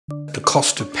The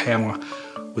cost of power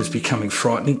was becoming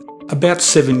frightening. About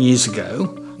 7 years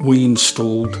ago, we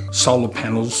installed solar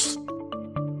panels.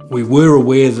 We were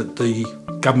aware that the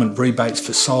government rebates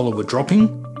for solar were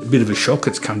dropping. A bit of a shock,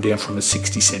 it's come down from a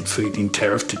 60-cent feed-in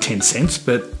tariff to 10 cents,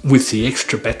 but with the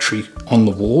extra battery on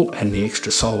the wall and the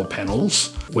extra solar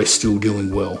panels, we're still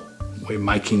doing well. We're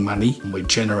making money, we're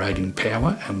generating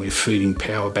power, and we're feeding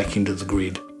power back into the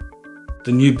grid.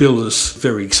 The new bill is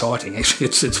very exciting. Actually,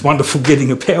 it's wonderful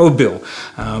getting a power bill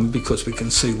because we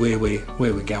can see where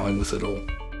we're going with it all.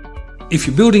 If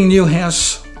you're building a new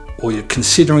house or you're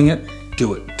considering it,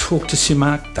 do it. Talk to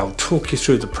Simmark, they'll talk you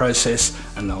through the process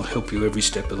and they'll help you every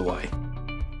step of the way.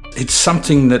 It's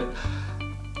something that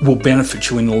will benefit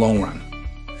you in the long run.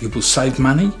 You will save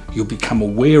money, you'll become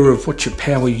aware of what your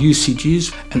power usage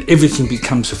is, and everything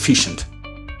becomes efficient.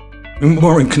 We're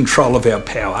more in control of our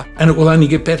power, and it will only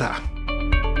get better.